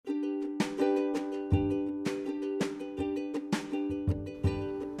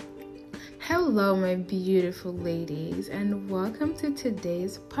Hello, my beautiful ladies, and welcome to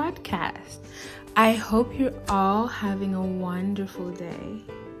today's podcast. I hope you're all having a wonderful day.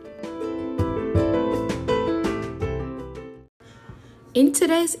 In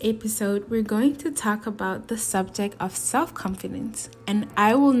today's episode, we're going to talk about the subject of self-confidence, and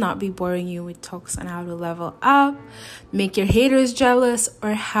I will not be boring you with talks on how to level up, make your haters jealous,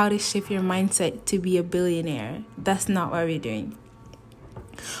 or how to shift your mindset to be a billionaire. That's not what we're doing.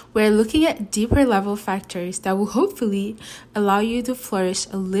 We're looking at deeper level factors that will hopefully allow you to flourish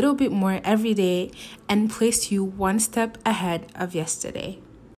a little bit more every day and place you one step ahead of yesterday.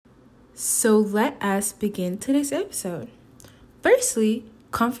 So let us begin today's episode. Firstly,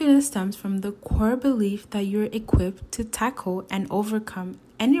 confidence stems from the core belief that you're equipped to tackle and overcome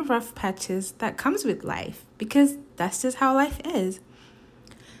any rough patches that comes with life, because that's just how life is.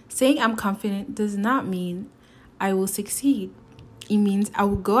 Saying I'm confident does not mean I will succeed. It means I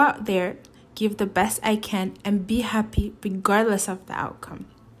will go out there, give the best I can, and be happy regardless of the outcome.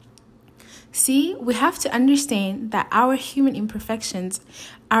 See, we have to understand that our human imperfections,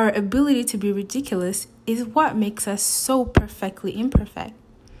 our ability to be ridiculous, is what makes us so perfectly imperfect.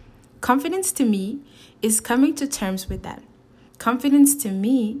 Confidence to me is coming to terms with that. Confidence to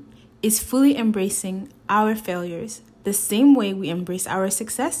me is fully embracing our failures the same way we embrace our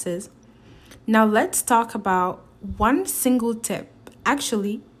successes. Now let's talk about one single tip.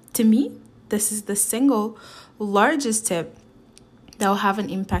 Actually, to me, this is the single largest tip that will have an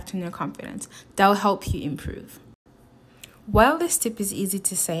impact on your confidence, that will help you improve. While this tip is easy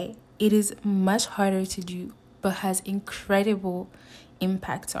to say, it is much harder to do, but has incredible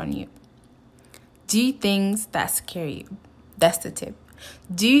impact on you. Do things that scare you. That's the tip.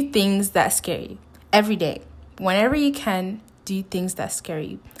 Do things that scare you every day. Whenever you can, do things that scare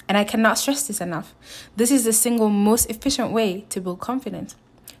you. And I cannot stress this enough. This is the single most efficient way to build confidence.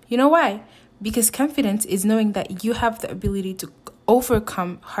 You know why? Because confidence is knowing that you have the ability to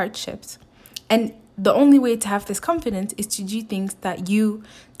overcome hardships. And the only way to have this confidence is to do things that you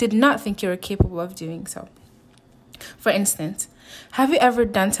did not think you were capable of doing so. For instance, have you ever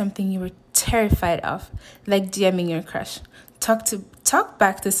done something you were terrified of, like DMing your crush? Talk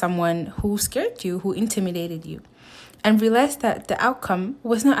back to someone who scared you, who intimidated you, and realize that the outcome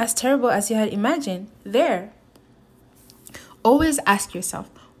was not as terrible as you had imagined. There. Always ask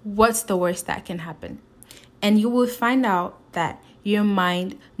yourself, what's the worst that can happen? And you will find out that your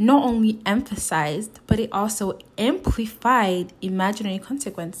mind not only emphasized, but it also amplified imaginary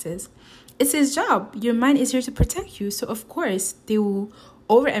consequences. It's his job. Your mind is here to protect you. So of course, they will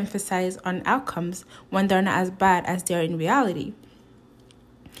overemphasize on outcomes when they're not as bad as they are in reality.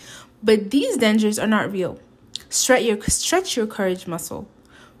 But these dangers are not real. Stretch your courage muscle.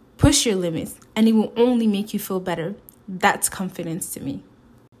 Push your limits, and it will only make you feel better. That's confidence to me.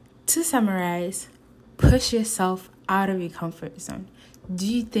 To summarize, push yourself out of your comfort zone.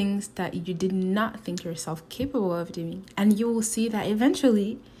 Do things that you did not think yourself capable of doing, and you will see that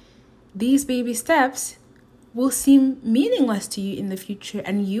eventually these baby steps will seem meaningless to you in the future,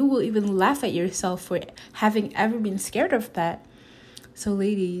 and you will even laugh at yourself for having ever been scared of that. So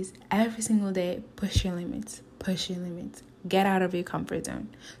ladies, every single day, push your limits. Push your limits. Get out of your comfort zone.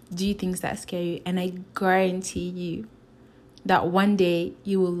 Do things that scare you. And I guarantee you that one day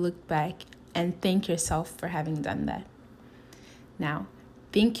you will look back and thank yourself for having done that. Now,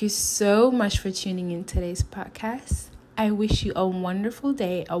 thank you so much for tuning in today's podcast. I wish you a wonderful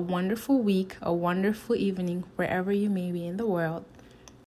day, a wonderful week, a wonderful evening, wherever you may be in the world.